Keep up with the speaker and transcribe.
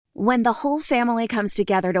When the whole family comes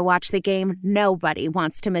together to watch the game, nobody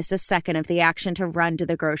wants to miss a second of the action to run to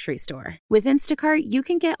the grocery store. With Instacart, you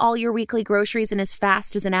can get all your weekly groceries in as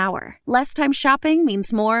fast as an hour. Less time shopping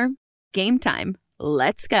means more game time.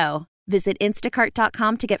 Let's go. Visit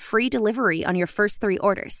instacart.com to get free delivery on your first 3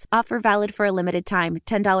 orders. Offer valid for a limited time.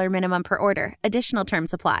 $10 minimum per order. Additional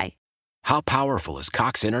terms apply. How powerful is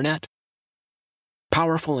Cox Internet?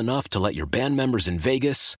 Powerful enough to let your band members in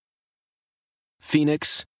Vegas,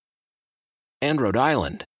 Phoenix, and Rhode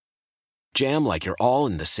Island jam like you're all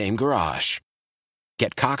in the same garage.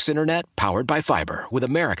 Get Cox Internet powered by fiber with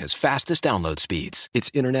America's fastest download speeds.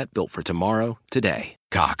 It's internet built for tomorrow, today.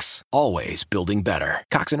 Cox, always building better.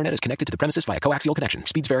 Cox Internet is connected to the premises via coaxial connection.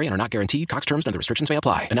 Speeds vary and are not guaranteed. Cox terms and other restrictions may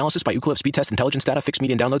apply. Analysis by Ookla Speed Test Intelligence Data. Fixed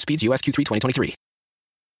median download speeds. US Q3 2023.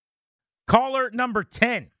 Caller number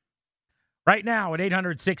 10 right now at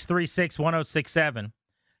 800-636-1067.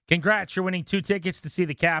 Congrats, you're winning 2 tickets to see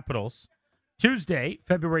the Capitals Tuesday,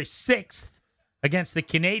 February 6th, against the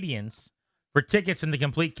Canadians. For tickets and the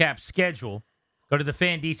complete cap schedule, go to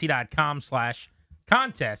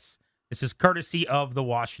thefandc.com/contests. This is courtesy of the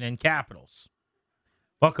Washington Capitals.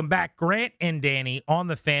 Welcome back, Grant and Danny on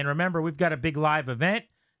The Fan. Remember, we've got a big live event,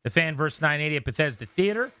 The Fan vs. 980 at Bethesda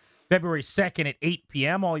Theater, February 2nd at 8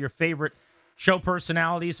 p.m. All your favorite show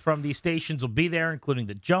personalities from these stations will be there, including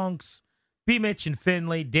the Junks, B. Mitch and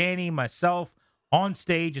Finley, Danny, myself, on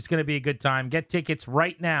stage. It's going to be a good time. Get tickets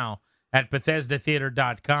right now at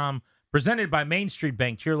BethesdaTheater.com. Presented by Main Street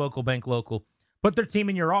Bank. Cheer local, bank local. Put their team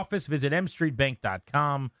in your office. Visit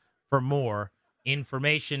mstreetbank.com for more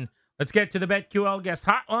information. Let's get to the BetQL guest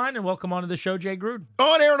hotline and welcome onto the show, Jay Gruden.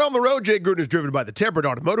 On air and on the road, Jay Gruden is driven by the Tedbert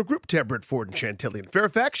Automotive Group, Tedbert Ford and Chantilly in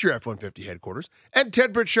Fairfax, your F-150 headquarters, and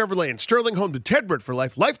Tedbert Chevrolet in Sterling, home to Tedbert for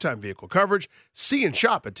life, lifetime vehicle coverage. See and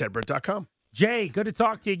shop at Tedbert.com. Jay, good to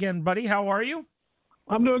talk to you again, buddy. How are you?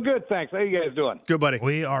 I'm doing good, thanks. How you guys doing? Good, buddy.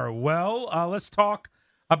 We are well. Let's talk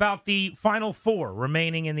about the Final Four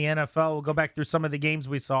remaining in the NFL. We'll go back through some of the games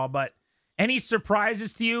we saw, but any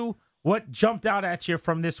surprises to you? What jumped out at you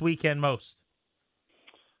from this weekend most?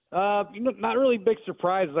 Not really big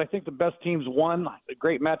surprises. I think the best teams won. A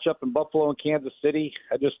great matchup in Buffalo and Kansas City.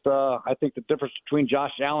 I think the difference between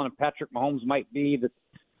Josh Allen and Patrick Mahomes might be that,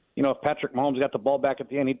 if Patrick Mahomes got the ball back at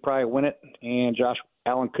the end, he'd probably win it, and Josh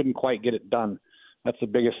Allen couldn't quite get it done. That's the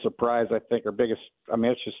biggest surprise, I think,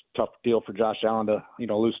 it's just a tough deal for Josh Allen to,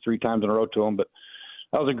 lose 3 times in a row to him. But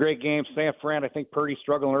that was a great game. San Fran, I think Purdy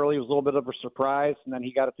struggling early was a little bit of a surprise, and then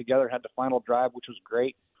he got it together and had the final drive, which was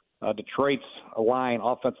great. Detroit's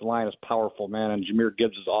offensive line is powerful, man, and Jahmyr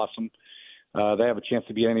Gibbs is awesome. They have a chance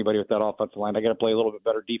to beat anybody with that offensive line. They got to play a little bit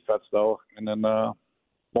better defense, though. And then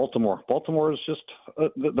Baltimore. Baltimore is just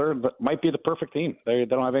might be the perfect team. They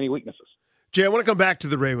don't have any weaknesses. Jay, I want to come back to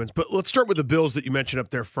the Ravens, but let's start with the Bills that you mentioned up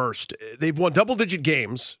there first. They've won double-digit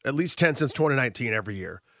games, at least 10 since 2019 every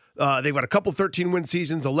year. They've got a couple 13-win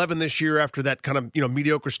seasons, 11 this year after that kind of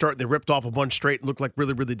mediocre start. They ripped off a bunch straight and looked like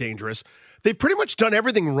really, really dangerous. They've pretty much done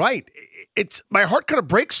everything right. It's my heart kind of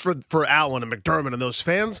breaks for Allen and McDermott and those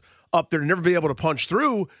fans up there to never be able to punch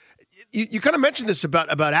through. You kind of mentioned this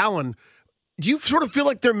about Allen. Do you sort of feel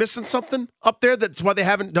like they're missing something up there? That's why they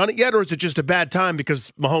haven't done it yet, or is it just a bad time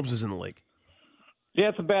because Mahomes is in the league? Yeah,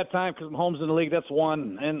 it's a bad time because Mahomes in the league. That's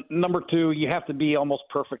one. And number 2, you have to be almost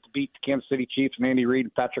perfect to beat the Kansas City Chiefs and Andy Reid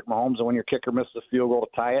and Patrick Mahomes. And when your kicker misses a field goal to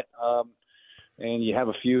tie it, and you have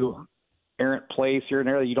a few errant plays here and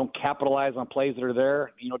there that you don't capitalize on plays that are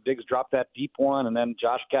there. Diggs dropped that deep one, and then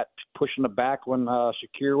Josh got pushing the back when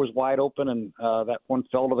Shakir was wide open, and that one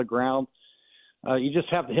fell to the ground. You just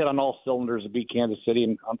have to hit on all cylinders to beat Kansas City,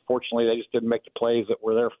 and unfortunately they just didn't make the plays that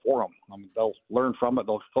were there for them. They'll learn from it.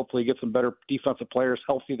 They'll hopefully get some better defensive players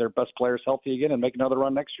healthy, their best players healthy again, and make another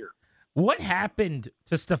run next year. What happened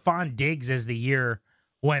to Stephon Diggs as the year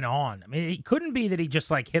went on? It couldn't be that he just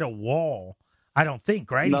hit a wall, I don't think,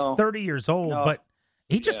 right? No. He's 30 years old, but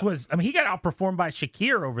he just was – he got outperformed by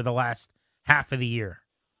Shakir over the last half of the year.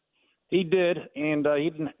 He did, and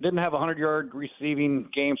he didn't have a 100-yard receiving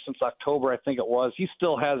game since October, I think it was. He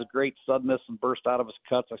still has great suddenness and burst out of his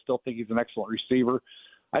cuts. I still think he's an excellent receiver.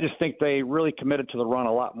 I just think they really committed to the run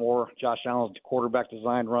a lot more. Josh Allen's quarterback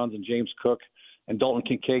design runs, and James Cook and Dalton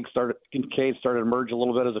Kincaid started to emerge a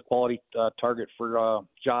little bit as a quality target for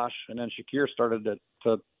Josh, and then Shakir started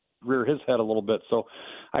to rear his head a little bit. So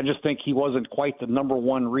I just think he wasn't quite the number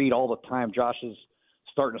one read all the time. Josh is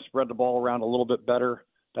starting to spread the ball around a little bit better.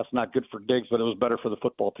 That's not good for Diggs, but it was better for the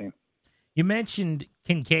football team. You mentioned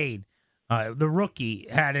Kincaid. The rookie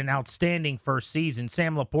had an outstanding first season.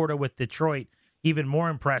 Sam Laporta with Detroit, even more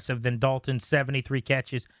impressive than Dalton's 73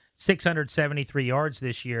 catches, 673 yards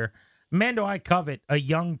this year. Mando, I covet a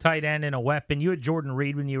young tight end and a weapon. You had Jordan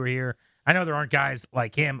Reed when you were here. I know there aren't guys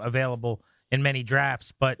like him available in many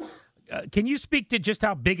drafts, but can you speak to just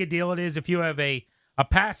how big a deal it is if you have a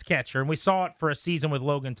pass catcher, and we saw it for a season with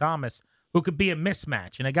Logan Thomas, who could be a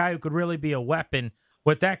mismatch, and a guy who could really be a weapon,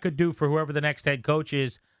 what that could do for whoever the next head coach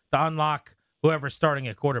is to unlock whoever's starting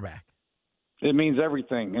at quarterback? It means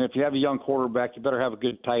everything. And if you have a young quarterback, you better have a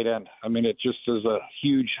good tight end. I mean, it just is a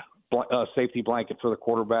huge safety blanket for the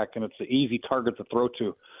quarterback, and it's an easy target to throw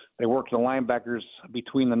to. They work the linebackers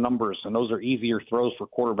between the numbers, and those are easier throws for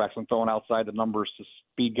quarterbacks than throwing outside the numbers to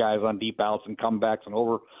speed guys on deep outs and comebacks and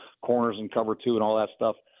over corners and cover two and all that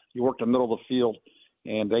stuff. You work the middle of the field,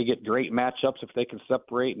 and they get great matchups if they can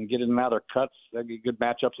separate and get in and out of their cuts. They get good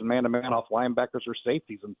matchups and man-to-man off linebackers or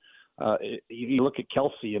safeties. And you look at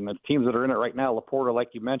Kelsey and the teams that are in it right now, Laporta, like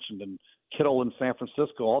you mentioned, and Kittle in San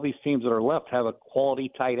Francisco, all these teams that are left have a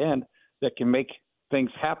quality tight end that can make things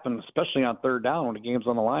happen, especially on third down when the game's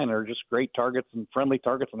on the line. They're just great targets and friendly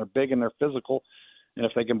targets, and they're big and they're physical. And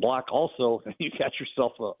if they can block also, you got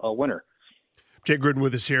yourself a winner. Jay Gruden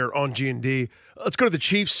with us here on G&D. Let's go to the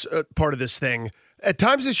Chiefs part of this thing. At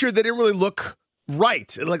times this year, they didn't really look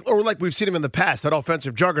right, like we've seen them in the past, that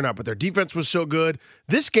offensive juggernaut, but their defense was so good.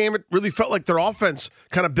 This game, it really felt like their offense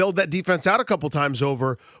kind of bailed that defense out a couple times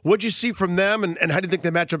over. What'd you see from them, and how do you think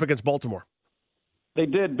they match up against Baltimore? They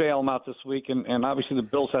did bail them out this week, and obviously the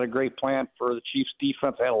Bills had a great plan for the Chiefs'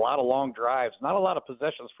 defense. They had a lot of long drives, not a lot of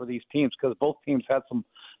possessions for these teams because both teams had some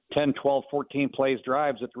 10, 12, 14 plays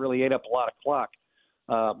drives that really ate up a lot of clock.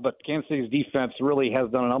 But Kansas City's defense really has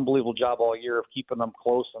done an unbelievable job all year of keeping them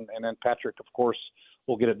close, and then Patrick, of course,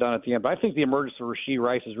 will get it done at the end. But I think the emergence of Rashee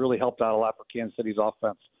Rice has really helped out a lot for Kansas City's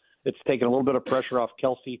offense. It's taken a little bit of pressure off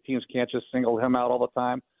Kelsey. Teams can't just single him out all the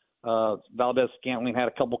time. Valdez-Scantling had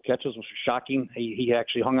a couple catches, which was shocking. He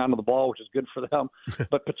actually hung onto the ball, which is good for them.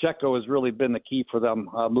 But Pacheco has really been the key for them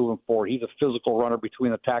moving forward. He's a physical runner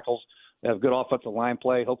between the tackles. They have good offensive line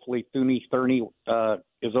play. Hopefully Thurney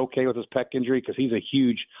is okay with his pec injury because he's a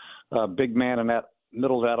huge big man in that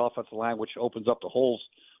middle of that offensive line, which opens up the holes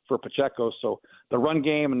for Pacheco. So the run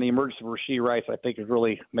game and the emergence of Rashee Rice, I think, has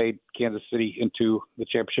really made Kansas City into the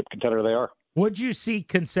championship contender they are. What'd you see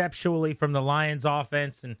conceptually from the Lions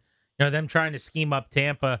offense and them trying to scheme up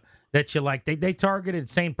Tampa that you like? They targeted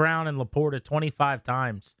St. Brown and Laporta 25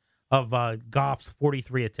 times of Goff's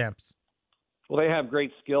 43 attempts. Well, they have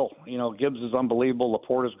great skill. Gibbs is unbelievable.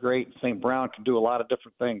 Laporta's great. St. Brown can do a lot of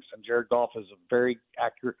different things. And Jared Goff is a very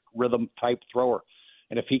accurate rhythm-type thrower.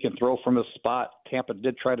 And if he can throw from his spot, Tampa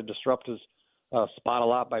did try to disrupt his spot a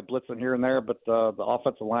lot by blitzing here and there. But the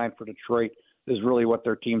offensive line for Detroit is really what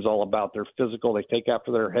their team's all about. They're physical. They take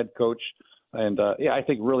after their head coach. And, I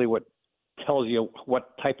think really what tells you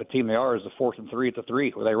what type of team they are is the 4th and 3 at the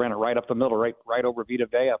 3, where they ran it right up the middle, right over Vita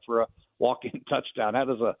Vea for a walk-in touchdown. That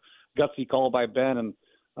is a gutsy call by Ben, and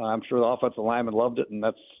I'm sure the offensive lineman loved it, and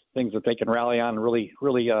that's things that they can rally on and really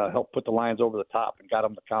help put the Lions over the top and got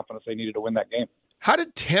them the confidence they needed to win that game. How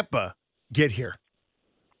did Tampa get here?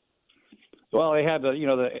 Well, they had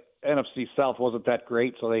the NFC South wasn't that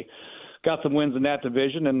great, so they got some wins in that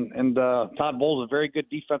division, and Todd Bowles is a very good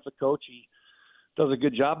defensive coach. He does a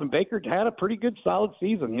good job, and Baker had a pretty good, solid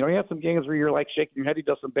season. He had some games where you're like shaking your head. He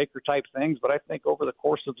does some Baker-type things, but I think over the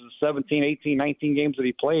course of the 17, 18, 19 games that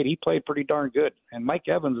he played pretty darn good. And Mike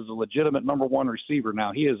Evans is a legitimate number one receiver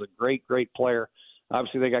now. He is a great, great player.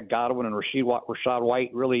 Obviously, they got Godwin and Rashad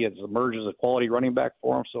White really has emerged as a quality running back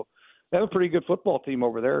for him. So they have a pretty good football team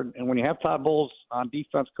over there. And when you have Todd Bowles on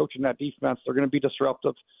defense, coaching that defense, they're going to be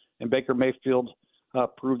disruptive. And Baker Mayfield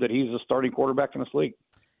proved that he's a starting quarterback in this league.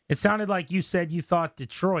 It sounded like you said you thought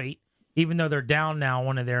Detroit, even though they're down now,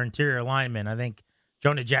 one of their interior linemen, I think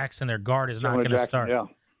Jonah Jackson, their guard, is not going to start. Yeah.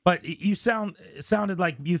 But it sounded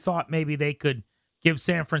like you thought maybe they could give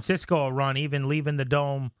San Francisco a run, even leaving the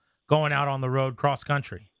Dome, going out on the road cross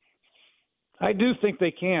country. I do think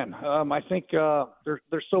they can. I think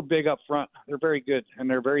they're so big up front. They're very good, and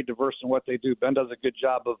they're very diverse in what they do. Ben does a good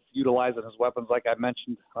job of utilizing his weapons, like I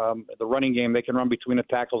mentioned. The running game, they can run between the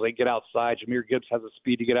tackles. They get outside. Jahmyr Gibbs has the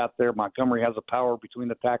speed to get out there. Montgomery has the power between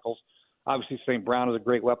the tackles. Obviously, St. Brown is a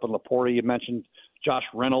great weapon. Laporta, you mentioned. Josh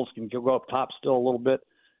Reynolds can go up top still a little bit.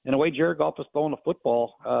 And the way Jared Goff is throwing the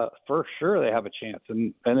football, for sure they have a chance.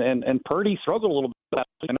 And Purdy struggled a little bit.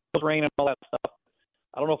 And it was rain and all that stuff.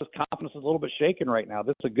 I don't know if his confidence is a little bit shaken right now.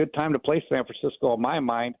 This is a good time to play San Francisco in my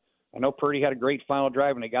mind. I know Purdy had a great final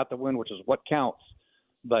drive and they got the win, which is what counts.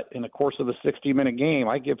 But in the course of the 60-minute game,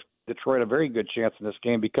 I give Detroit a very good chance in this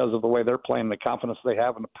game because of the way they're playing, the confidence they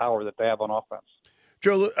have, and the power that they have on offense.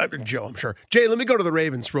 Joe, I'm sure. Jay, let me go to the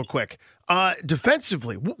Ravens real quick.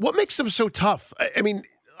 Defensively, what makes them so tough? I mean,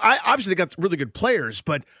 obviously they got really good players,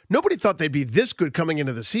 but nobody thought they'd be this good coming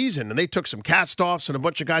into the season. And they took some cast-offs and a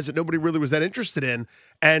bunch of guys that nobody really was that interested in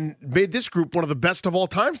and made this group one of the best of all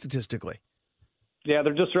time statistically. Yeah,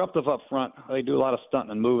 they're disruptive up front. They do a lot of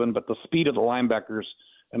stunting and moving, but the speed of the linebackers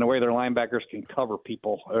and the way their linebackers can cover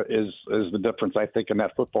people is the difference, I think, in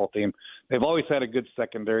that football team. They've always had a good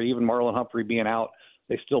secondary. Even Marlon Humphrey being out,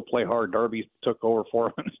 they still play hard. Darby took over for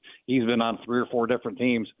him. He's been on 3 or 4 different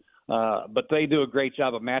teams. But they do a great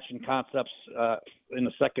job of matching concepts in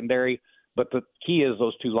the secondary. But the key is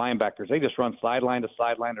those 2 linebackers. They just run sideline to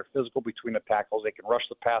sideline. They're physical between the tackles. They can rush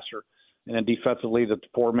the passer. And then defensively, the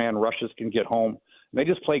 4-man rushes can get home. And they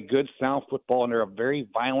just play good, sound football, and they're a very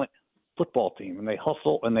violent football team. And they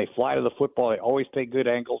hustle and they fly to the football. They always take good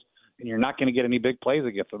angles. And you're not going to get any big plays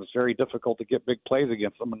against them. It's very difficult to get big plays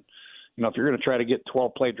against them. And, if you're going to try to get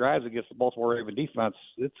 12-play drives against the Baltimore Raven defense,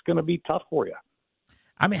 it's going to be tough for you.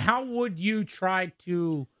 I mean, how would you try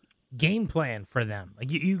to game plan for them?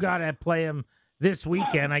 Like you got to play them this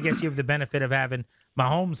weekend. I guess you have the benefit of having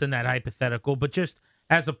Mahomes in that hypothetical, but just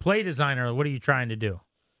as a play designer, what are you trying to do?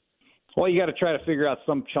 Well, you got to try to figure out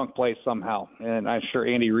some chunk play somehow, and I'm sure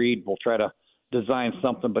Andy Reid will try to design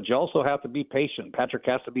something, but you also have to be patient. Patrick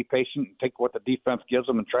has to be patient and take what the defense gives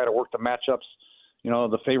them and try to work the matchups,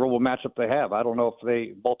 the favorable matchup they have. I don't know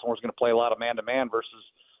if Baltimore's going to play a lot of man-to-man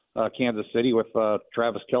versus Kansas City with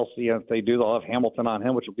Travis Kelce, and if they do, they'll have Hamilton on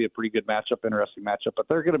him, which will be a pretty good matchup, interesting matchup. But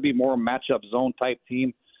they're going to be more a matchup zone type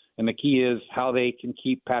team, and the key is how they can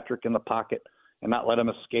keep Patrick in the pocket and not let him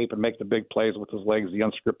escape and make the big plays with his legs, the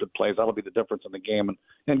unscripted plays. That'll be the difference in the game.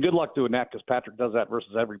 And good luck doing that because Patrick does that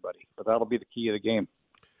versus everybody. But that'll be the key of the game.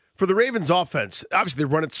 For the Ravens offense, obviously they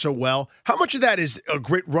run it so well. How much of that is a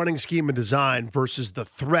great running scheme and design versus the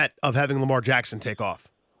threat of having Lamar Jackson take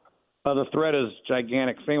off? The threat is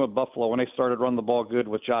gigantic. Same with Buffalo. When they started running the ball good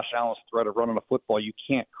with Josh Allen's threat of running the football, you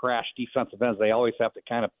can't crash defensive ends. They always have to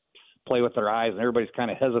kind of play with their eyes, and everybody's kind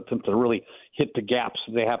of hesitant to really hit the gaps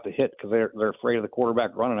they have to hit because they're afraid of the quarterback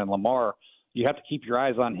running. And Lamar, you have to keep your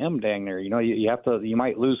eyes on him dang near. You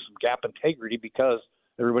might lose some gap integrity because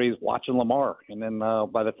everybody's watching Lamar. And then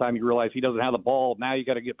by the time you realize he doesn't have the ball, now you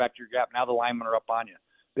got to get back to your gap. Now the linemen are up on you.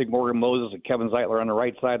 Big Morgan Moses and Kevin Zeitler on the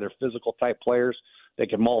right side. They're physical type players. They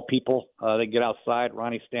can maul people. They get outside.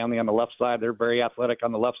 Ronnie Stanley on the left side. They're very athletic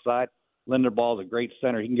on the left side. Linderbaugh is a great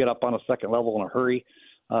center. He can get up on a second level in a hurry.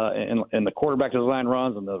 And the quarterback design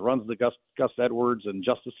runs and the runs to Gus Edwards and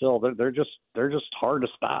Justice Hill, they're just hard to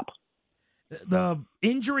stop. The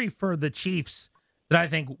injury for the Chiefs that I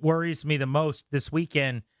think worries me the most this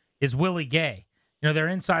weekend is Willie Gay. Their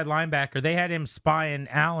inside linebacker, they had him spying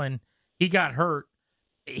Allen. He got hurt.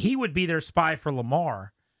 He would be their spy for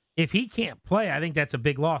Lamar. If he can't play, I think that's a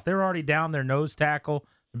big loss. They're already down their nose tackle,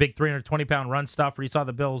 the big 320-pound run stuffer. You saw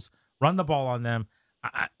the Bills run the ball on them.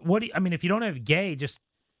 If you don't have Gay,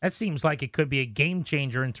 that seems like it could be a game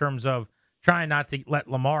changer in terms of trying not to let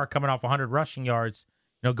Lamar, coming off 100 rushing yards,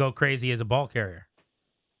 go crazy as a ball carrier.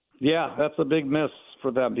 Yeah, that's a big miss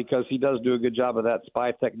for them because he does do a good job of that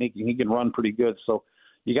spy technique, and he can run pretty good. So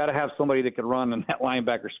you got to have somebody that can run in that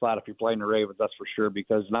linebacker spot if you're playing the Ravens, that's for sure,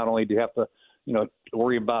 because not only do you have to,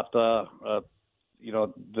 worry about the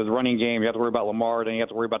running game, you have to worry about Lamar, then you have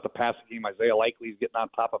to worry about the passing game. Isaiah Likely's getting on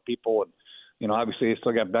top of people, and obviously they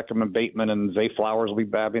still got Beckham and Bateman, and Zay Flowers will be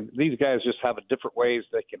bad. These guys just have a different ways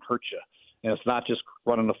they can hurt you. And it's not just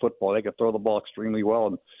running the football. They can throw the ball extremely well.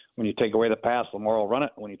 And when you take away the pass, Lamar will run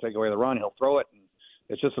it. When you take away the run, he'll throw it. And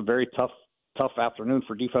it's just a very tough afternoon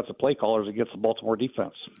for defensive play callers against the Baltimore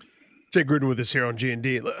defense. Jay Gruden with us here on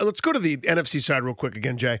G&D. Let's go to the NFC side real quick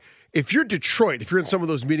again, Jay. If you're Detroit, if you're in some of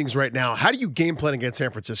those meetings right now, how do you game plan against San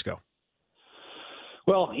Francisco?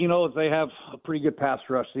 Well, they have a pretty good pass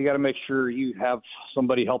rush, so you got to make sure you have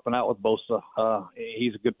somebody helping out with Bosa.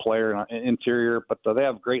 He's a good player in the interior, but they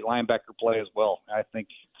have great linebacker play as well. I think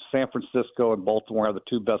San Francisco and Baltimore are the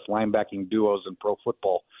two best linebacking duos in pro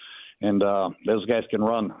football, and those guys can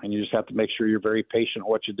run, and you just have to make sure you're very patient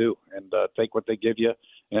what you do and take what they give you,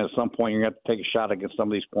 and at some point you're going to have to take a shot against some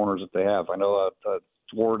of these corners that they have. I know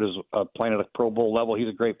Ward is playing at a Pro Bowl level. He's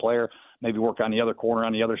a great player. Maybe work on the other corner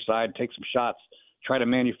on the other side, take some shots, try to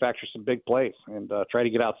manufacture some big plays, and try to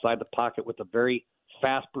get outside the pocket with a very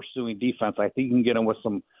fast-pursuing defense. I think you can get them with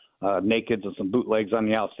some nakeds and some bootlegs on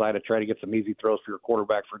the outside to try to get some easy throws for your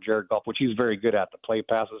quarterback for Jared Goff, which he's very good at, the play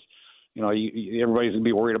passes. Everybody's going to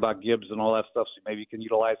be worried about Gibbs and all that stuff, so maybe you can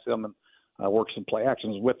utilize him and work some play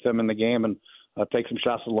actions with them in the game and take some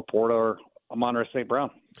shots at Laporta or Amon-Ra St.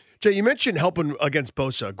 Brown. Jay, you mentioned helping against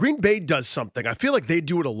Bosa. Green Bay does something. I feel like they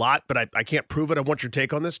do it a lot, but I can't prove it. I want your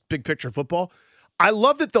take on this, big picture football. I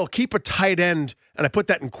love that they'll keep a tight end, and I put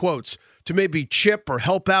that in quotes, to maybe chip or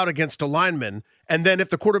help out against a lineman. And then if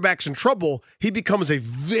the quarterback's in trouble, he becomes a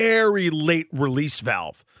very late release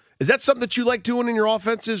valve. Is that something that you like doing in your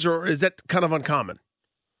offenses, or is that kind of uncommon?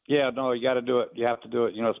 Yeah, no, you got to do it. You have to do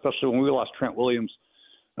it. Especially when we lost Trent Williams,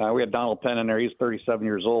 we had Donald Penn in there. He's 37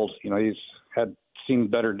 years old. He's had seen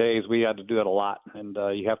better days. We had to do that a lot, and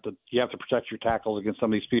you have to protect your tackles against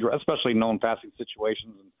some of these speed, especially known passing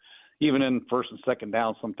situations. And even in first and second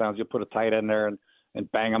down, sometimes you'll put a tight end there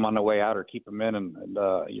and bang them on the way out or keep them in, and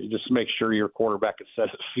you just make sure your quarterback is set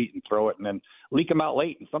his feet and throw it, and then leak them out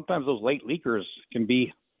late. And sometimes those late leakers can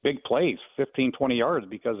be big plays, 15, 20 yards,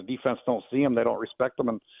 because the defense don't see them, they don't respect them,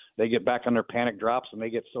 and they get back on their panic drops, and they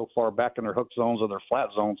get so far back in their hook zones or their flat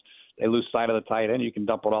zones, they lose sight of the tight end. You can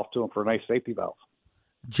dump it off to them for a nice safety valve.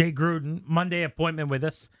 Jay Gruden, Monday appointment with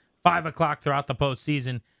us, 5 o'clock throughout the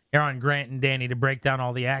postseason here on Grant and Danny to break down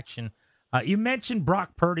all the action. You mentioned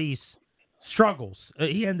Brock Purdy's struggles.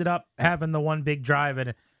 He ended up having the one big drive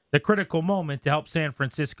at the critical moment to help San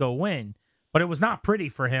Francisco win, but it was not pretty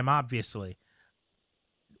for him, obviously.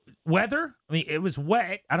 Weather, it was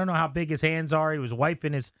wet. I don't know how big his hands are. He was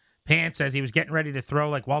wiping his pants as he was getting ready to throw,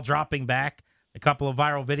 like while dropping back. A couple of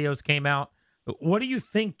viral videos came out. What do you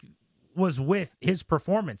think was with his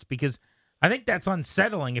performance? Because I think that's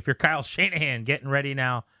unsettling if you're Kyle Shanahan getting ready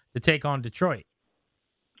now to take on Detroit.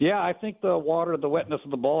 Yeah, I think the wetness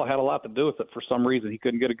of the ball had a lot to do with it for some reason. He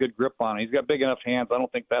couldn't get a good grip on it. He's got big enough hands. I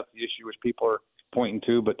don't think that's the issue which people are pointing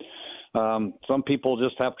to, but some people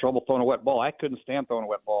just have trouble throwing a wet ball. I couldn't stand throwing a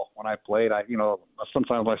wet ball when I played.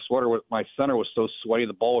 Sometimes my center was so sweaty,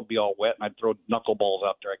 the ball would be all wet, and I'd throw knuckleballs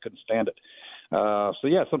out there. I couldn't stand it.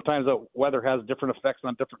 Sometimes the weather has different effects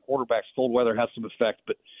on different quarterbacks. Cold weather has some effect,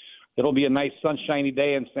 but it'll be a nice sunshiny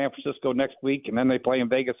day in San Francisco next week, and then they play in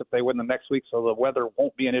Vegas if they win the next week, so the weather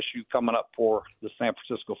won't be an issue coming up for the San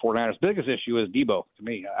Francisco 49ers. Biggest issue is Debo, to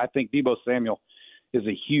me. I think Debo Samuel is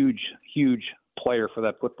a huge, huge player for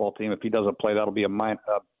that football team. If he doesn't play, that'll be a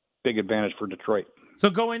big advantage for Detroit. So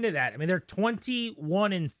go into that. They're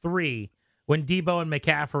 21-3 when Debo and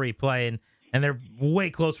McCaffrey play, and they're way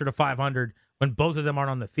closer to 500 when both of them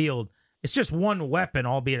aren't on the field. It's just one weapon,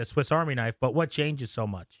 albeit a Swiss Army knife, but what changes so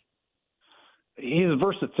much? His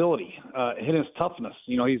versatility, his toughness.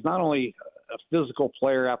 He's not only a physical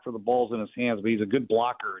player after the ball's in his hands, but he's a good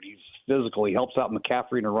blocker, and he's physical. He helps out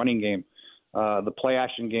McCaffrey in a running game, the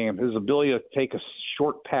play-action game. His ability to take a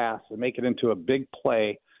short pass and make it into a big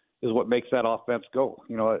play is what makes that offense go.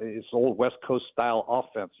 It's old West Coast style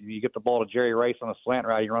offense. You get the ball to Jerry Rice on a slant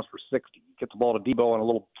route, he runs for 60. You get the ball to Debo on a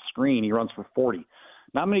little screen, he runs for 40.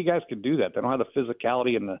 Not many guys can do that. They don't have the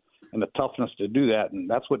physicality and the toughness to do that, and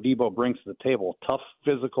that's what Debo brings to the table. A tough,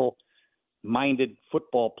 physical-minded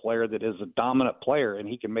football player that is a dominant player, and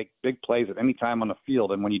he can make big plays at any time on the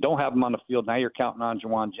field. And when you don't have him on the field, now you're counting on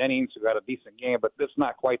Jawan Jennings, who had a decent game, but it's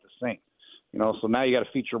not quite the same. So now you got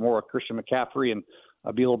to feature more of Christian McCaffrey and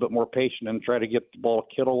be a little bit more patient and try to get the ball to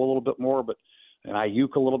Kittle a little bit more, and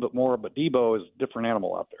Ayuk a little bit more. But Debo is a different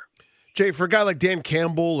animal out there. Jay, for a guy like Dan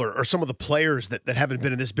Campbell or some of the players that haven't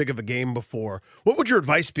been in this big of a game before, what would your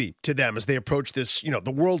advice be to them as they approach this?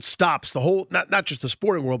 The world stops, the whole, not just the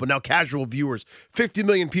sporting world, but now casual viewers, 50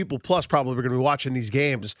 million people plus probably are going to be watching these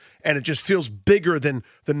games, and it just feels bigger than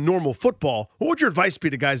normal football. What would your advice be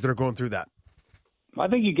to guys that are going through that? I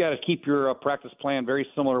think you got to keep your practice plan very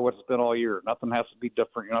similar to what it's been all year. Nothing has to be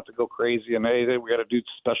different. You don't have to go crazy. And we got to do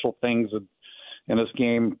special things in this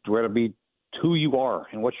game. We got to be who you are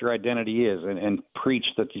and what your identity is, and preach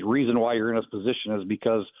that the reason why you're in this position is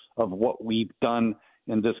because of what we've done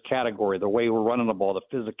in this category, the way we're running the ball, the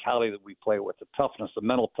physicality that we play with, the toughness, the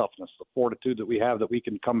mental toughness, the fortitude that we have, that we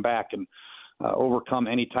can come back and overcome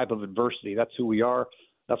any type of adversity. That's who we are.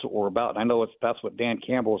 That's what we're about. And I know that's what Dan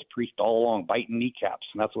Campbell has preached all along, biting kneecaps.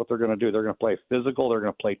 And that's what they're going to do. They're going to play physical. They're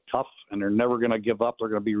going to play tough, and they're never going to give up. They're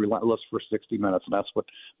going to be relentless for 60 minutes. And that's what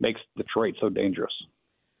makes Detroit so dangerous.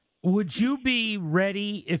 Would you be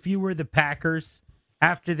ready, if you were the Packers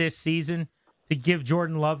after this season, to give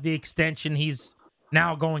Jordan Love the extension he's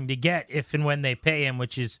now going to get if and when they pay him,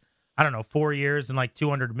 which is, 4 years and like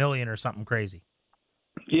 $200 million or something crazy?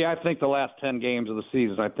 Yeah, I think the last 10 games of the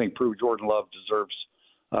season, prove Jordan Love deserves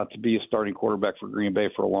to be a starting quarterback for Green Bay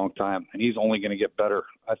for a long time, and he's only going to get better.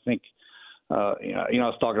 I think, I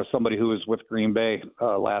was talking to somebody who was with Green Bay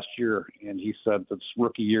last year, and he said that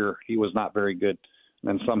rookie year he was not very good.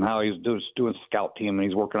 And then somehow he's doing scout team, and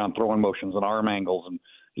he's working on throwing motions and arm angles, and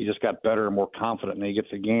he just got better and more confident. And he gets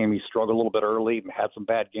a game. He struggled a little bit early and had some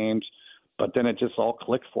bad games, but then it just all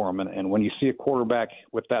clicked for him. And when you see a quarterback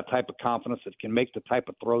with that type of confidence that can make the type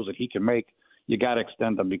of throws that he can make, you got to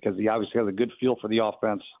extend him because he obviously has a good feel for the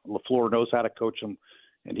offense. LaFleur knows how to coach him,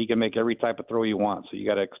 and he can make every type of throw you want, so you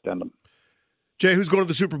got to extend him. Jay, who's going to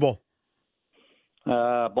the Super Bowl?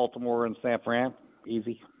 Baltimore and San Fran.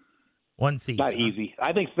 Easy. One seed. Not easy.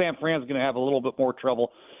 I think San Fran's going to have a little bit more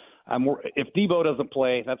trouble. If Debo doesn't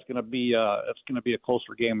play, that's going to be a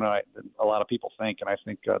closer game than a lot of people think. And I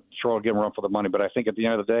think Detroit will give him a run for the money. But I think at the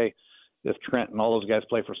end of the day, if Trent and all those guys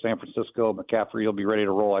play for San Francisco, McCaffrey will be ready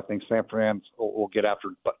to roll. I think San Fran will get after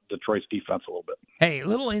Detroit's defense a little bit. Hey,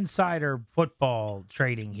 little insider football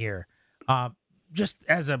trading here. Just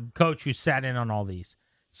as a coach who sat in on all these.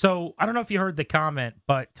 So I don't know if you heard the comment,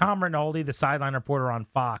 but Tom Rinaldi, the sideline reporter on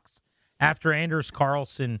Fox, after Anders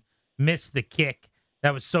Carlson missed the kick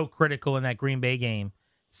that was so critical in that Green Bay game,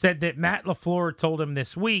 said that Matt LaFleur told him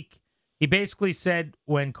this week, he basically said,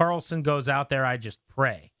 when Carlson goes out there, I just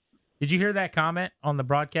pray. Did you hear that comment on the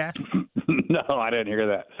broadcast? No, I didn't hear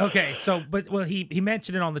that. Okay, so, he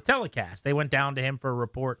mentioned it on the telecast. They went down to him for a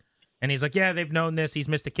report, and he's like, yeah, they've known this. He's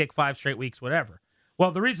missed a kick 5 straight weeks, whatever.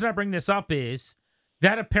 Well, the reason I bring this up is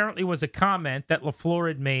that apparently was a comment that LaFleur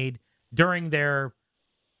had made during their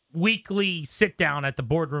weekly sit-down at the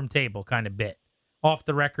boardroom table kind of bit,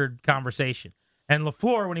 off-the-record conversation. And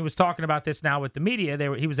LaFleur, when he was talking about this now with the media,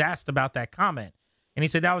 he was asked about that comment. And he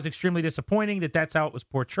said that was extremely disappointing, that's how it was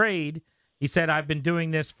portrayed. He said, I've been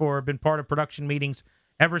doing this been part of production meetings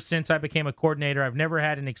ever since I became a coordinator. I've never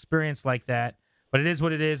had an experience like that, but it is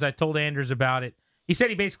what it is. I told Anders about it. He said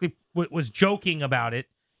he basically was joking about it.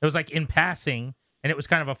 It was like in passing, and it was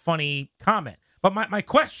kind of a funny comment. But my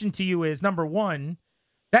question to you is, number one,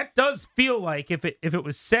 that does feel like if it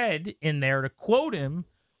was said in there to quote him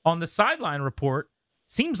on the sideline report,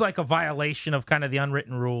 seems like a violation of kind of the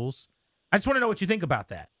unwritten rules. I just want to know what you think about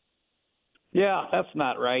that. Yeah, that's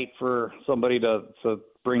not right for somebody to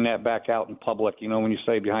bring that back out in public. You know, when you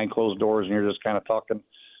say behind closed doors and you're just kind of talking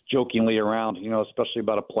jokingly around, you know, especially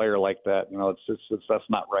about a player like that. You know, that's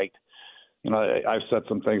not right. You know, I've said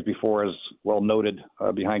some things before, as well noted,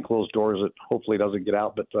 behind closed doors that hopefully doesn't get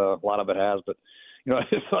out, but a lot of it has. But you know,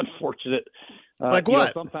 it's unfortunate. Like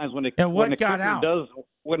what? Know, sometimes when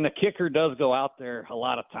the kicker does go out there, a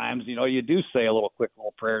lot of times, you know, you do say a little quick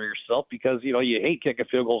little prayer to yourself because, you know, you hate kicking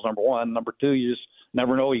field goals, number one. Number two, you just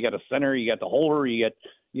never know. You got a center, you got the holder, you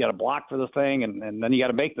got a block for the thing, and then you got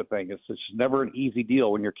to make the thing. It's never an easy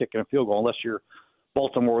deal when you're kicking a field goal, unless you're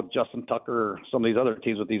Baltimore with Justin Tucker or some of these other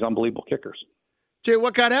teams with these unbelievable kickers. Jay,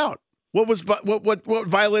 what got out? What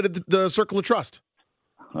violated the circle of trust?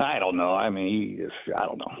 I don't know. I mean, I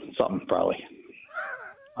don't know. Something probably.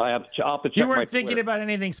 I'll have to check. You weren't thinking about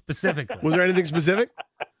anything specifically. Was there anything specific?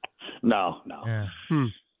 No.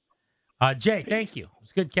 Yeah. Jay, thank you. It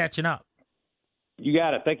was good catching up. You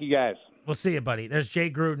got it. Thank you, guys. We'll see you, buddy. There's Jay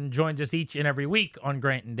Gruden. Joins us each and every week on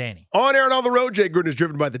Grant and Danny. On air and on the road, Jay Gruden is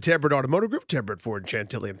driven by the Ted Britt Automotive Group, Ted Britt Ford and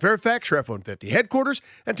Chantilly and Fairfax, Sheriff 150 headquarters,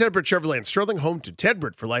 and Ted Britt Chevrolet in Sterling, home to Ted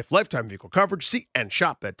Britt for life, lifetime vehicle coverage. See and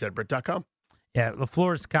shop at tedbritt.com. Yeah,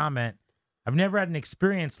 LaFleur's comment, I've never had an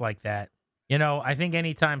experience like that. You know, I think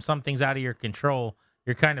anytime something's out of your control,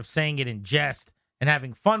 you're kind of saying it in jest and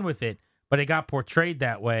having fun with it, but it got portrayed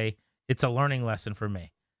that way. It's a learning lesson for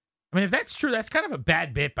me. I mean, if that's true, that's kind of a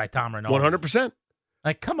bad bit by Tom Rinaldi. 100%.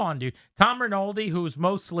 Like, come on, dude. Tom Rinaldi, who's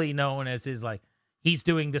mostly known as he's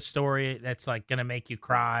doing this story that's like going to make you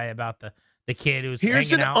cry about the kid who's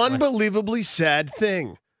Here's hanging an out unbelievably sad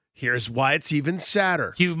thing. Here's why it's even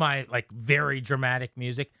sadder. Cue my very dramatic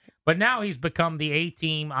music. But now he's become the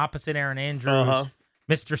A-team opposite Aaron Andrews,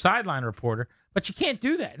 Mr. Sideline Reporter. But you can't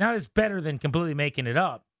do that. Now it's better than completely making it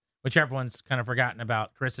up, which everyone's kind of forgotten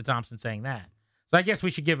about Carissa Thompson saying that. So I guess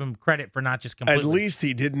we should give him credit for not just completely. At least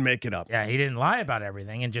he didn't make it up. Yeah, he didn't lie about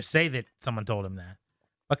everything and just say that someone told him that.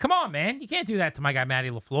 But come on, man. You can't do that to my guy, Matty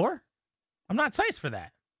LaFleur. I'm not sized for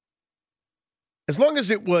that. As long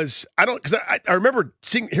as it was, because I remember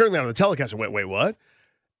hearing that on the telecast and went, wait, what?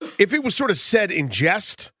 If it was sort of said in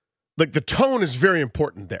jest, like the tone is very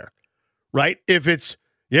important there, right? If it's,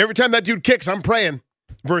 yeah, every time that dude kicks, I'm praying,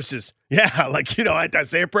 versus, yeah, like, you know, I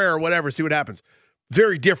say a prayer or whatever, see what happens.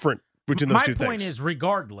 Very different between those two things. My point is,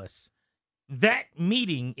 regardless, that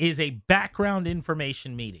meeting is a background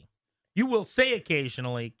information meeting. You will say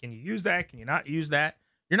occasionally, can you use that? Can you not use that?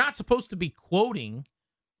 You're not supposed to be quoting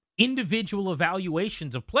individual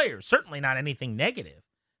evaluations of players, certainly not anything negative.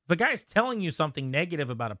 If a guy's telling you something negative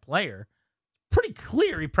about a player, pretty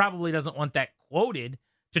clear he probably doesn't want that quoted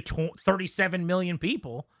to 37 million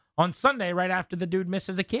people on Sunday right after the dude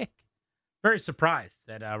misses a kick. Very surprised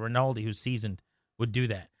that Rinaldi, who's seasoned, would do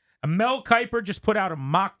that. Mel Kiper just put out a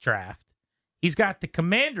mock draft. He's got the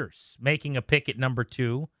Commanders making a pick at number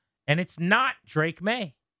 2, and it's not Drake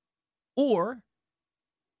May. or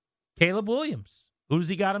Caleb Williams? Who's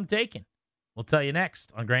he got him taking? We'll tell you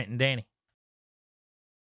next on Grant and Danny.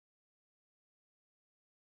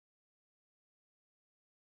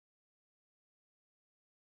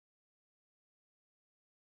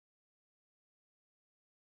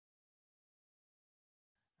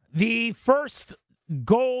 The first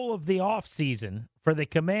goal of the offseason for the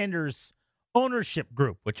Commanders ownership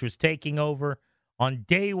group, which was taking over on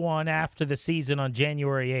day one after the season on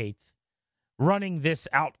January 8th, running this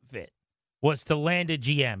outfit, was to land a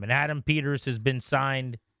GM, and Adam Peters has been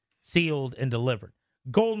signed, sealed, and delivered.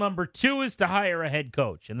 Goal number 2 is to hire a head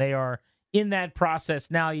coach, and they are in that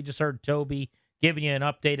process now. You just heard Toby giving you an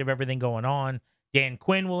update of everything going on. Dan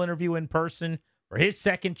Quinn will interview in person for his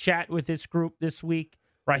second chat with this group this week.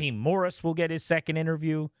 Raheem Morris will get his second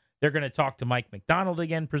interview. They're going to talk to Mike McDonald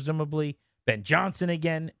again, presumably. Ben Johnson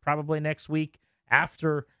again, probably next week,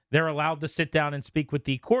 after they're allowed to sit down and speak with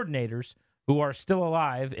the coordinators who are still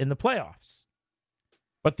alive in the playoffs.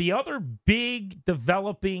 But the other big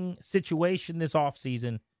developing situation this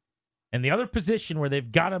offseason, and the other position where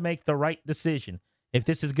they've got to make the right decision if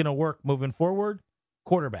this is going to work moving forward,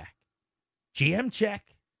 quarterback. GM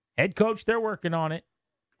check. Head coach, they're working on it.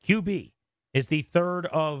 QB is the third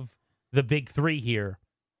of the big three here.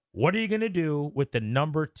 What are you going to do with the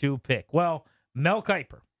number 2 pick? Well, Mel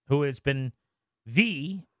Kiper, who has been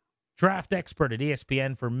the draft expert at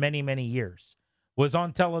ESPN for many, many years, was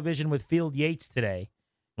on television with Field Yates today.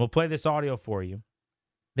 We'll play this audio for you.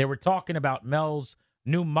 They were talking about Mel's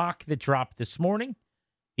new mock that dropped this morning.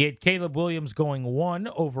 He had Caleb Williams going 1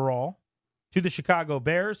 overall to the Chicago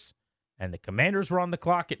Bears, and the Commanders were on the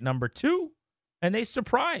clock at number 2, and they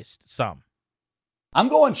surprised some. I'm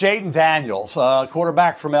going Jayden Daniels,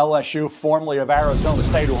 quarterback from LSU, formerly of Arizona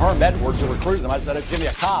State, who Herm Edwards, who recruited him. I said, give me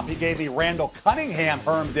a comp. He gave me Randall Cunningham,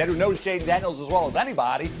 Herm did, who knows Jayden Daniels as well as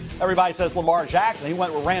anybody. Everybody says Lamar Jackson. He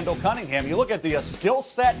went with Randall Cunningham. You look at the skill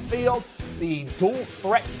set field, the dual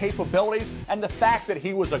threat capabilities, and the fact that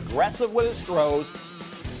he was aggressive with his throws,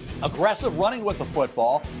 aggressive running with the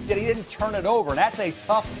football, yet he didn't turn it over. And that's a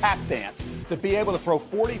tough tap dance to be able to throw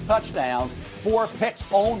 40 touchdowns, 4 picks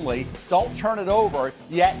only, don't turn it over,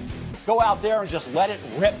 yet go out there and just let it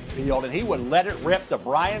rip, Field. And he would let it rip to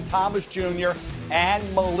Brian Thomas Jr. and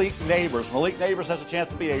Malik Neighbors. Malik Neighbors has a chance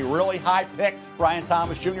to be a really high pick. Brian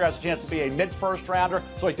Thomas Jr. has a chance to be a mid-first rounder.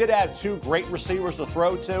 So he did have 2 great receivers to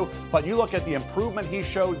throw to. But you look at the improvement he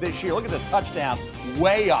showed this year. Look at the touchdowns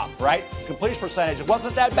way up, right? Completion percentage, it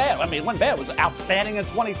wasn't that bad. I mean, it wasn't bad. It was outstanding in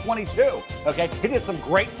 2022. Okay, he did some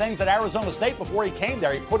great things at Arizona State before he came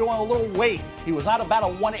there. He put on a little weight. He was not about a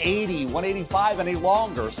 180, 185 any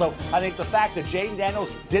longer. So I think the fact that Jayden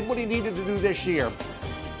Daniels did what he needed to do this year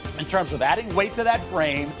in terms of adding weight to that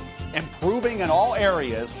frame, improving in all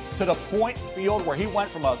areas to the point, Field, where he went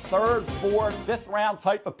from a 3rd, 4th, 5th round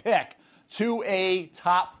type of pick to a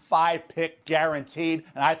top 5 pick guaranteed,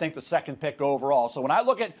 and I think the 2nd pick overall. So when I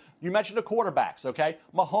look at, you mentioned the quarterbacks, okay?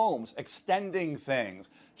 Mahomes extending things.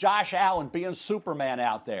 Josh Allen being Superman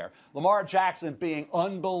out there. Lamar Jackson being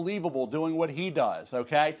unbelievable doing what he does,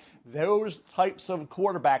 okay? Those types of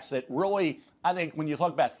quarterbacks that really, I think when you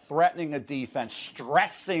talk about threatening a defense,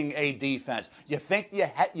 stressing a defense, you think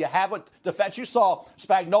you have a defense. You saw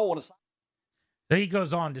Spagnuolo. So he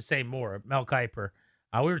goes on to say more, Mel Kiper.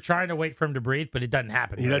 We were trying to wait for him to breathe, but it doesn't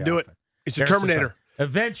happen. He doesn't do it. He's a Terminator.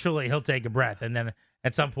 Eventually, he'll take a breath, and then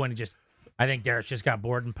at some point, I think Derek's just got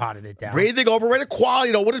bored and potted it down. Breathing, overrated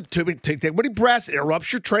quality. Take many breaths. It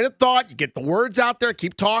interrupts your train of thought. You get the words out there.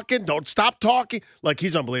 Keep talking. Don't stop talking. Like,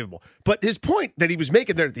 he's unbelievable. But his point that he was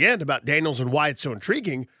making there at the end about Daniels and why it's so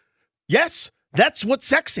intriguing, yes, that's what's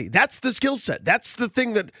sexy. That's the skill set. That's the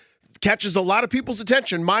thing that catches a lot of people's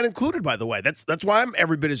attention, mine included, by the way. That's why I'm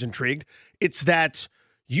every bit as intrigued. It's that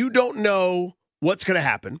you don't know what's going to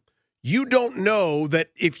happen. You don't know that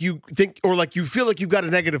if you think, or like you feel like you've got a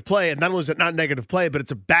negative play, and not only is it not negative play, but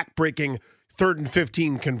it's a back-breaking 3rd and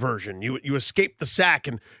 15 conversion. You escape the sack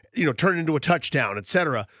and, turn it into a touchdown,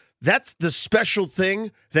 etc. That's the special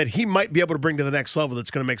thing that he might be able to bring to the next level that's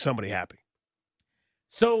going to make somebody happy.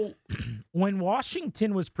 So when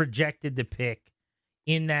Washington was projected to pick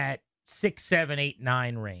in that 6, 7, 8,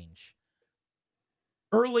 9 range,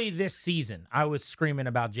 early this season, I was screaming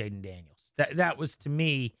about Jayden Daniels. That was, to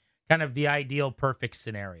me, kind of the ideal perfect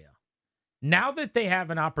scenario. Now that they have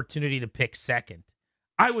an opportunity to pick 2nd,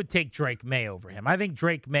 I would take Drake May over him. I think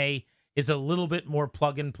Drake May is a little bit more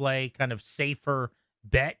plug and play, kind of safer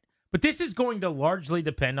bet. But this is going to largely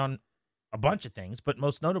depend on a bunch of things, but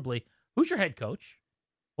most notably, who's your head coach?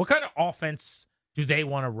 What kind of offense do they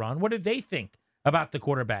want to run? What do they think about the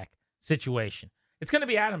quarterback situation? It's going to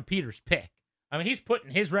be Adam Peters' pick. I mean, he's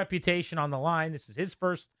putting his reputation on the line. This is his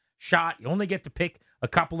first shot. You only get to pick a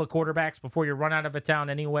couple of quarterbacks before you run out of a town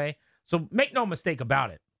anyway. So make no mistake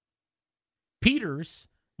about it. Peters,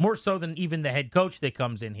 more so than even the head coach that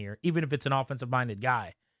comes in here, even if it's an offensive-minded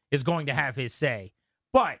guy, is going to have his say.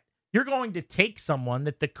 But you're going to take someone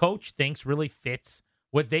that the coach thinks really fits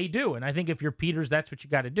what they do. And I think if you're Peters, that's what you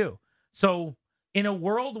got to do. So in a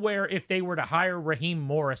world where if they were to hire Raheem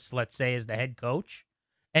Morris, let's say, as the head coach,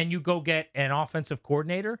 and you go get an offensive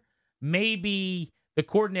coordinator, maybe the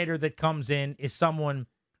coordinator that comes in is someone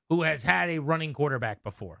who has had a running quarterback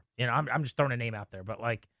before. You know, I'm just throwing a name out there. But,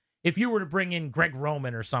 like, if you were to bring in Greg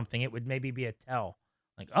Roman or something, it would maybe be a tell.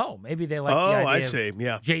 Like, oh, maybe they like the idea I see. of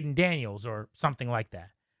Yeah. Jayden Daniels or something like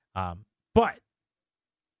that. But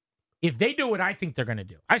if they do what I think they're going to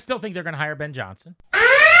do, I still think they're going to hire Ben Johnson.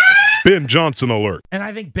 Ben Johnson alert. And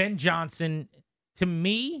I think Ben Johnson, to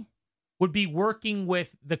me, would be working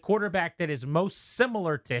with the quarterback that is most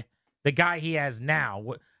similar to the guy he has now.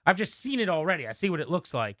 I've just seen it already. I see what it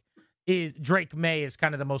looks like. Is Drake May is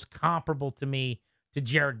kind of the most comparable to me to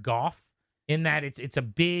Jared Goff in that it's a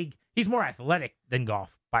big, he's more athletic than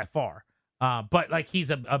Goff by far. But like he's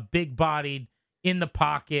a big-bodied, in the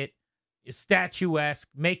pocket, statuesque,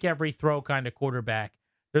 make every throw kind of quarterback.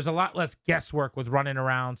 There's a lot less guesswork with running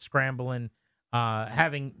around, scrambling,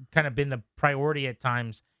 having kind of been the priority at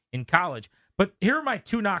times in college. But here are my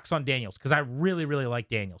two knocks on Daniels, because I really, really like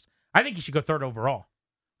Daniels. I think he should go third overall.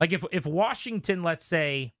 Like if Washington, let's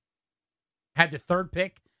say, had the third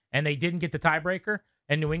pick and they didn't get the tiebreaker,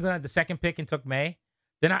 and New England had the second pick and took May,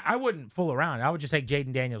 then I wouldn't fool around. I would just take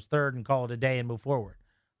Jayden Daniels third and call it a day and move forward.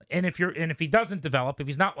 And if he doesn't develop, if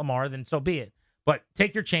he's not Lamar, then so be it. But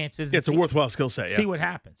take your chances. It's a worthwhile skill set. Yeah. See what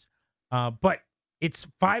happens. But it's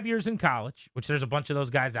 5 years in college, which there's a bunch of those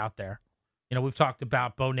guys out there. You know, we've talked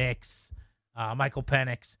about Bo Nix, Michael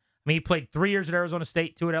Penix. I mean, he played 3 years at Arizona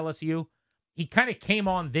State, 2 at LSU. He kind of came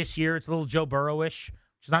on this year. It's a little Joe Burrow-ish,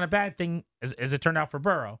 which is not a bad thing as it turned out for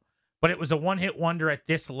Burrow. But it was a one-hit wonder at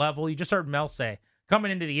this level. You just heard Mel say,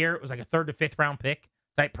 coming into the year, it was like a 3rd to 5th round pick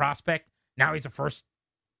type prospect. Now he's a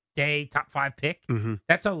first-day top 5 pick. Mm-hmm.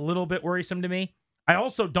 That's a little bit worrisome to me. I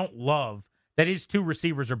also don't love that his two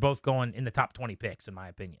receivers are both going in the top 20 picks, in my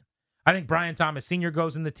opinion. I think Brian Thomas Sr.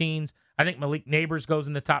 goes in the teens. I think Malik Neighbors goes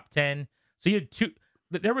in the top 10. So you had two.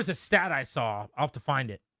 There was a stat I saw, I'll have to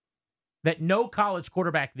find it, that no college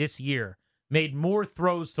quarterback this year made more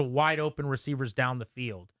throws to wide open receivers down the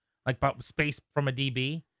field, like about space from a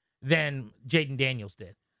DB, than Jayden Daniels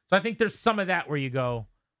did. So I think there's some of that where you go,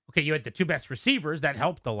 okay, you had the two best receivers. That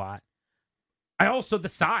helped a lot. I also, the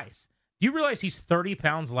size. Do you realize he's 30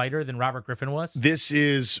 pounds lighter than Robert Griffin was? This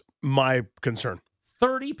is my concern.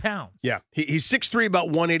 30 pounds. Yeah. He's 6'3", about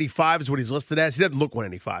 185 is what he's listed as. He doesn't look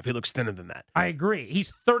 185. He looks thinner than that. I agree.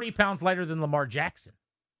 He's 30 pounds lighter than Lamar Jackson.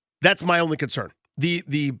 That's my only concern.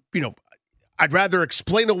 I'd rather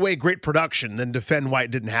explain away great production than defend why it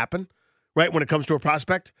didn't happen, right, when it comes to a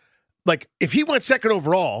prospect. Like, if he went second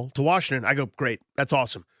overall to Washington, I go, great, that's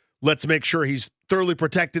awesome. Let's make sure he's thoroughly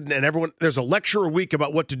protected, and everyone. There's a lecture a week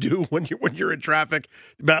about what to do when you're in traffic,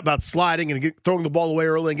 about sliding and throwing the ball away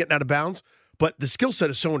early and getting out of bounds. But the skill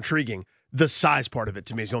set is so intriguing. The size part of it,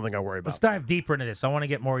 to me, is the only thing I worry about. Let's dive deeper into this. I want to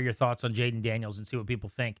get more of your thoughts on Jayden Daniels and see what people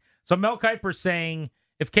think. So Mel Kiper saying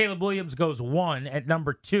if Caleb Williams goes 1 at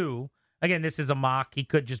number 2, again, this is a mock. He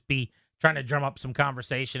could just be trying to drum up some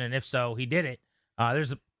conversation, and if so, he did it.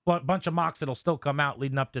 There's a bunch of mocks that'll still come out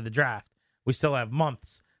leading up to the draft. We still have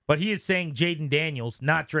months. But he is saying Jayden Daniels,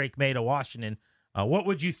 not Drake May, to Washington. What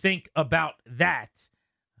would you think about that?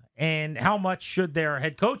 And how much should their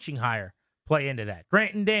head coaching hire play into that?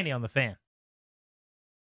 Grant and Danny on the Fan.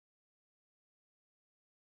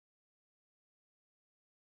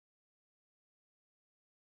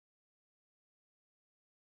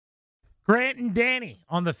 Grant and Danny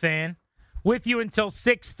on the Fan with you until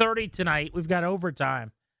 6:30 tonight. We've got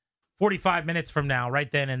overtime, 45 minutes from now,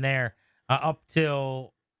 right then and there, up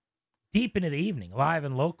till deep into the evening, live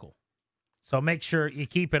and local. So make sure you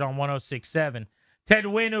keep it on 106.7. Ted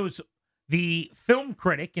Wynn, who's the film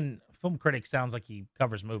critic, and film critic sounds like he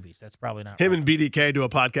covers movies. That's probably not Him right. and BDK do a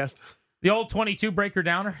podcast. The old 22 breaker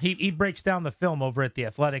downer. He breaks down the film over at The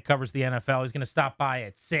Athletic, covers the NFL. He's going to stop by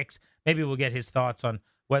at 6. Maybe we'll get his thoughts on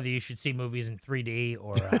whether you should see movies in 3D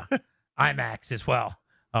or IMAX as well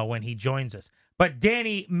when he joins us. But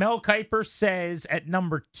Danny, Mel Kiper says at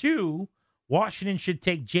number 2, Washington should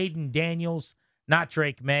take Jayden Daniels, not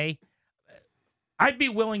Drake May. I'd be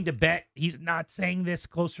willing to bet he's not saying this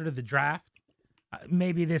closer to the draft.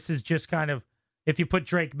 Maybe this is just kind of, if you put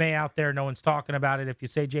Drake May out there, no one's talking about it. If you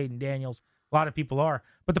say Jayden Daniels, a lot of people are.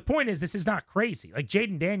 But the point is, this is not crazy. Like,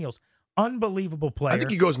 Jayden Daniels Unbelievable player. I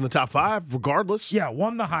think he goes in the top 5 regardless. Yeah,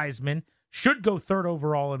 won the Heisman. Should go 3rd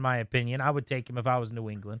overall, in my opinion. I would take him if I was New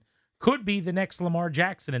England. Could be the next Lamar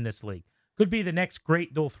Jackson in this league. Could be the next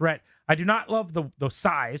great dual threat. I do not love the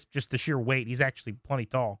size, just the sheer weight. He's actually plenty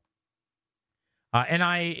tall. And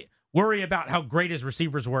I worry about how great his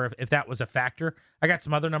receivers were if that was a factor. I got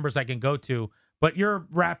some other numbers I can go to, but your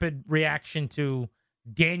rapid reaction to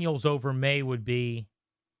Daniels over May would be?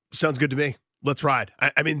 Sounds good to me. Let's ride.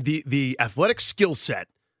 I mean, the athletic skill set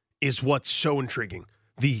is what's so intriguing.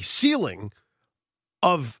 The ceiling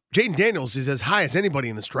of Jayden Daniels is as high as anybody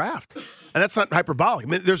in this draft. And that's not hyperbolic. I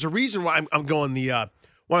mean, there's a reason why I'm going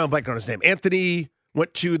why I'm blanking on his name. Anthony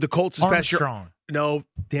went to the Colts this past year. Armstrong. No,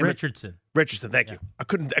 damn Richardson. Richardson, thank you. I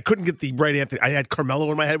couldn't get the right Anthony. I had Carmelo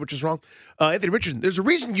in my head, which is wrong. Anthony Richardson. There's a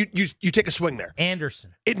reason you take a swing there.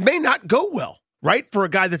 Anderson. It may not go well, right, for a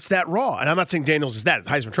guy that's that raw. And I'm not saying Daniels is that. It's a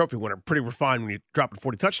Heisman Trophy winner. Pretty refined when you're dropping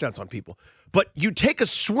 40 touchdowns on people. But you take a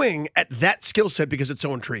swing at that skill set because it's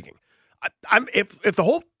so intriguing. If the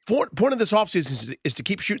whole point of this offseason is to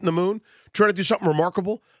keep shooting the moon, try to do something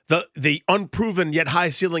remarkable, the unproven yet high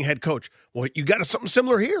ceiling head coach, well, you got something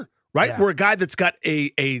similar here, right? Yeah. We're a guy that's got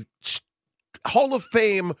a Hall of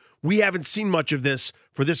Fame, we haven't seen much of this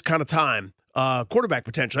for this kind of time, quarterback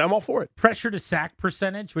potentially. I'm all for it. Pressure to sack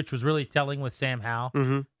percentage, which was really telling with Sam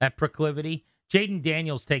Howell, that proclivity. Jayden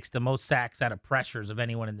Daniels takes the most sacks out of pressures of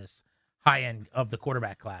anyone in this high end of the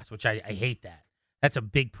quarterback class, which I hate that. That's a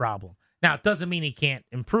big problem. Now, it doesn't mean he can't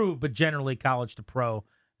improve, but generally college to pro,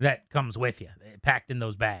 that comes with you, packed in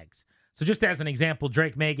those bags. So just as an example,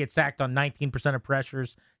 Drake May gets sacked on 19% of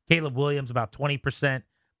pressures. Caleb Williams about 20%.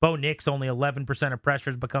 Bo Nix, only 11% of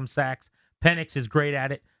pressures become sacks. Penix is great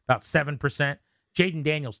at it, about 7%. Jayden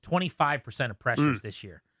Daniels, 25% of pressures this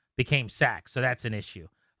year became sacks, so that's an issue.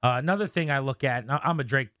 Another thing I look at, and I'm a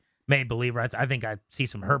Drake May believer. I think I see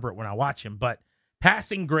some Herbert when I watch him, but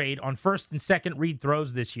passing grade on first and second read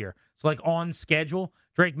throws this year. So like on schedule,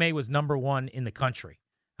 Drake May was number 1 in the country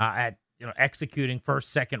at executing first,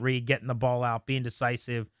 second read, getting the ball out, being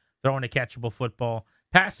decisive, throwing a catchable football.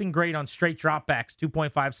 Passing grade on straight dropbacks,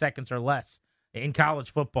 2.5 seconds or less in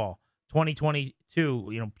college football.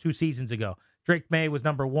 2022, 2 seasons ago. Drake May was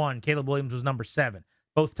number 1. Caleb Williams was number 7.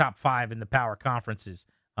 Both top 5 in the power conferences,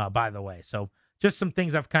 by the way. So just some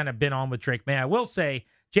things I've kind of been on with Drake May. I will say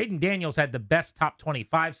Jayden Daniels had the best top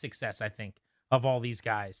 25 success, I think, of all these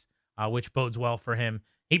guys, which bodes well for him.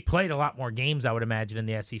 He played a lot more games, I would imagine, in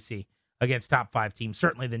the SEC against top 5 teams,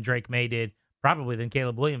 certainly than Drake May did, probably than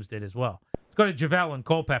Caleb Williams did as well. Let's go to Javelle and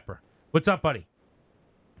Culpeper. What's up, buddy?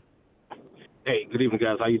 Hey, good evening,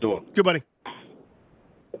 guys. How you doing? Good, buddy.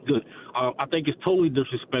 Good. I think it's totally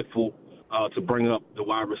disrespectful to bring up the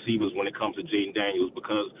wide receivers when it comes to Jayden Daniels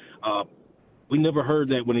because we never heard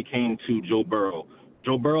that when it came to Joe Burrow.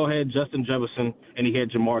 Joe Burrow had Justin Jefferson, and he had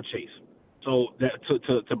Jamar Chase. So that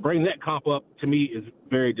to bring that comp up, to me, is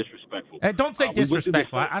very disrespectful. Don't say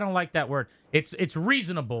disrespectful. I don't like that word. It's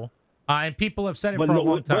reasonable, and people have said it for a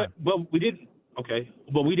long time. But we didn't. Okay,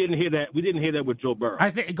 but we didn't hear that. We didn't hear that with Joe Burrow. I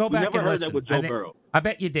think go back we never and heard listen. that with Joe Burrow. I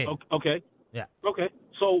bet you did. Okay. Yeah. Okay.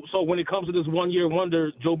 So when it comes to this 1-year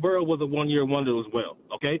wonder, Joe Burrow was a 1-year wonder as well.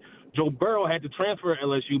 Okay. Joe Burrow had to transfer to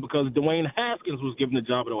LSU because Dwayne Haskins was given the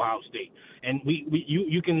job at Ohio State, and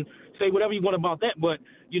you can say whatever you want about that, but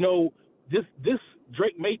this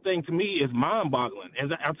Drake May thing to me is mind-boggling. As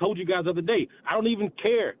I told you guys the other day, I don't even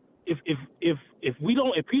care if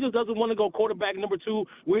Peter doesn't want to go quarterback number 2,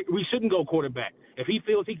 we shouldn't go quarterback. If he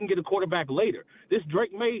feels he can get a quarterback later, this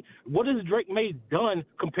Drake May, what has Drake May done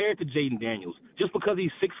compared to Jayden Daniels? Just because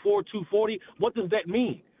he's 6'4", 240, what does that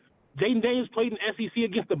mean? Jayden Daniels played in SEC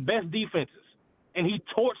against the best defenses, and he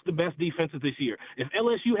torched the best defenses this year. If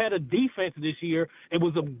LSU had a defense this year, it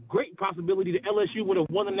was a great possibility that LSU would have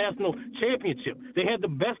won the national championship. They had the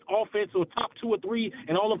best offense, or top 2 or 3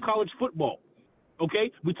 in all of college football.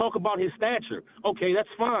 Okay, we talk about his stature. Okay, that's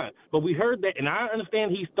fine. But we heard that, and I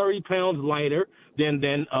understand he's 30 pounds lighter than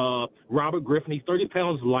Robert Griffin. He's 30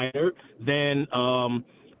 pounds lighter than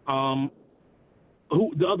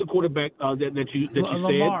who the other quarterback that you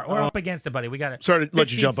Lamar. said. We're up against it, buddy. We got Sorry to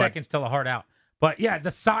let you jump 15 seconds till a hard out. But yeah,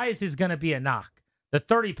 the size is going to be a knock. The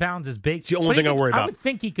 30 pounds is big. It's the only thing I worry about. I would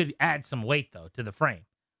think he could add some weight though to the frame.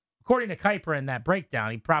 According to Kiper in that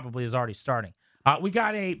breakdown, he probably is already starting. We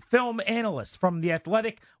got a film analyst from The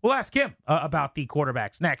Athletic. We'll ask him about the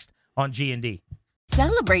quarterbacks next on G&D.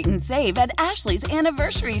 Celebrate and save at Ashley's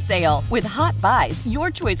Anniversary Sale. With Hot Buys, your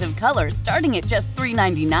choice of colors starting at just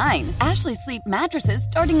 $3.99. Ashley Sleep mattresses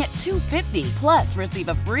starting at $2.50. Plus, receive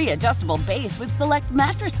a free adjustable base with select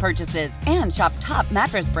mattress purchases. And shop top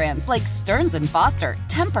mattress brands like Stearns & Foster,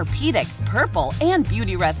 Tempur-Pedic, Purple, and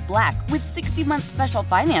Beautyrest Black with 60-month special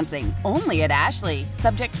financing. Only at Ashley.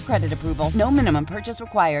 Subject to credit approval. No minimum purchase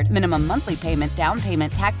required. Minimum monthly payment, down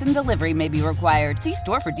payment, tax, and delivery may be required. See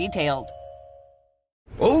store for details.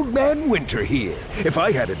 Old Man Winter here. If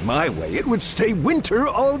I had it my way, it would stay winter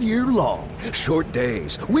all year long. Short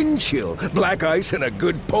days, wind chill, black ice, and a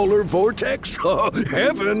good polar vortex. Oh,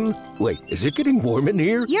 heaven! Wait, is it getting warm in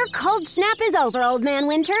here? Your cold snap is over, Old Man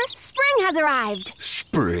Winter. Spring has arrived.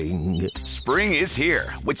 Spring. Spring is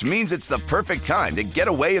here, which means it's the perfect time to get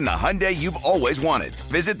away in the Hyundai you've always wanted.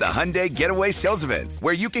 Visit the Hyundai Getaway Sales Event,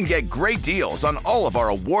 where you can get great deals on all of our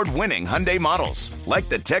award-winning Hyundai models, like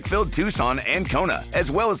the tech-filled Tucson and Kona,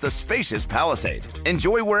 as well as the spacious Palisade.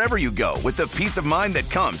 Enjoy wherever you go with the peace of mind that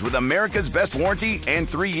comes with America's best warranty and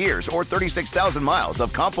 3 years or 36,000 miles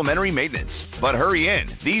of complimentary maintenance. But hurry in,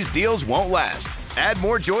 these deals won't last. Add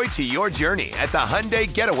more joy to your journey at the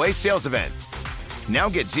Hyundai Getaway Sales Event. Now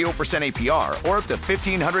get 0% APR or up to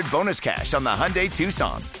 $1,500 bonus cash on the Hyundai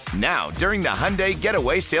Tucson. Now, during the Hyundai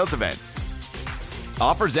Getaway Sales Event.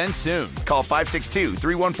 Offers end soon. Call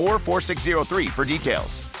 562-314-4603 for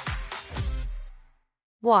details.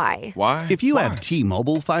 Why? If you have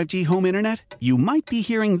T-Mobile 5G home internet, you might be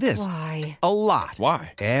hearing this Why? a lot.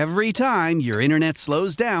 Why? Every time your internet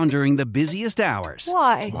slows down during the busiest hours.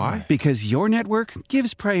 Why? Because your network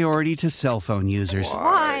gives priority to cell phone users.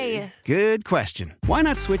 Why? Good question. Why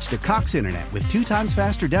not switch to Cox Internet with 2 times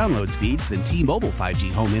faster download speeds than T-Mobile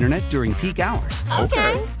 5G home internet during peak hours?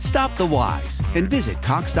 Okay. Stop the whys and visit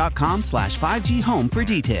cox.com/5G home for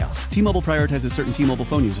details. T-Mobile prioritizes certain T-Mobile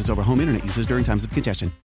phone users over home internet users during times of congestion.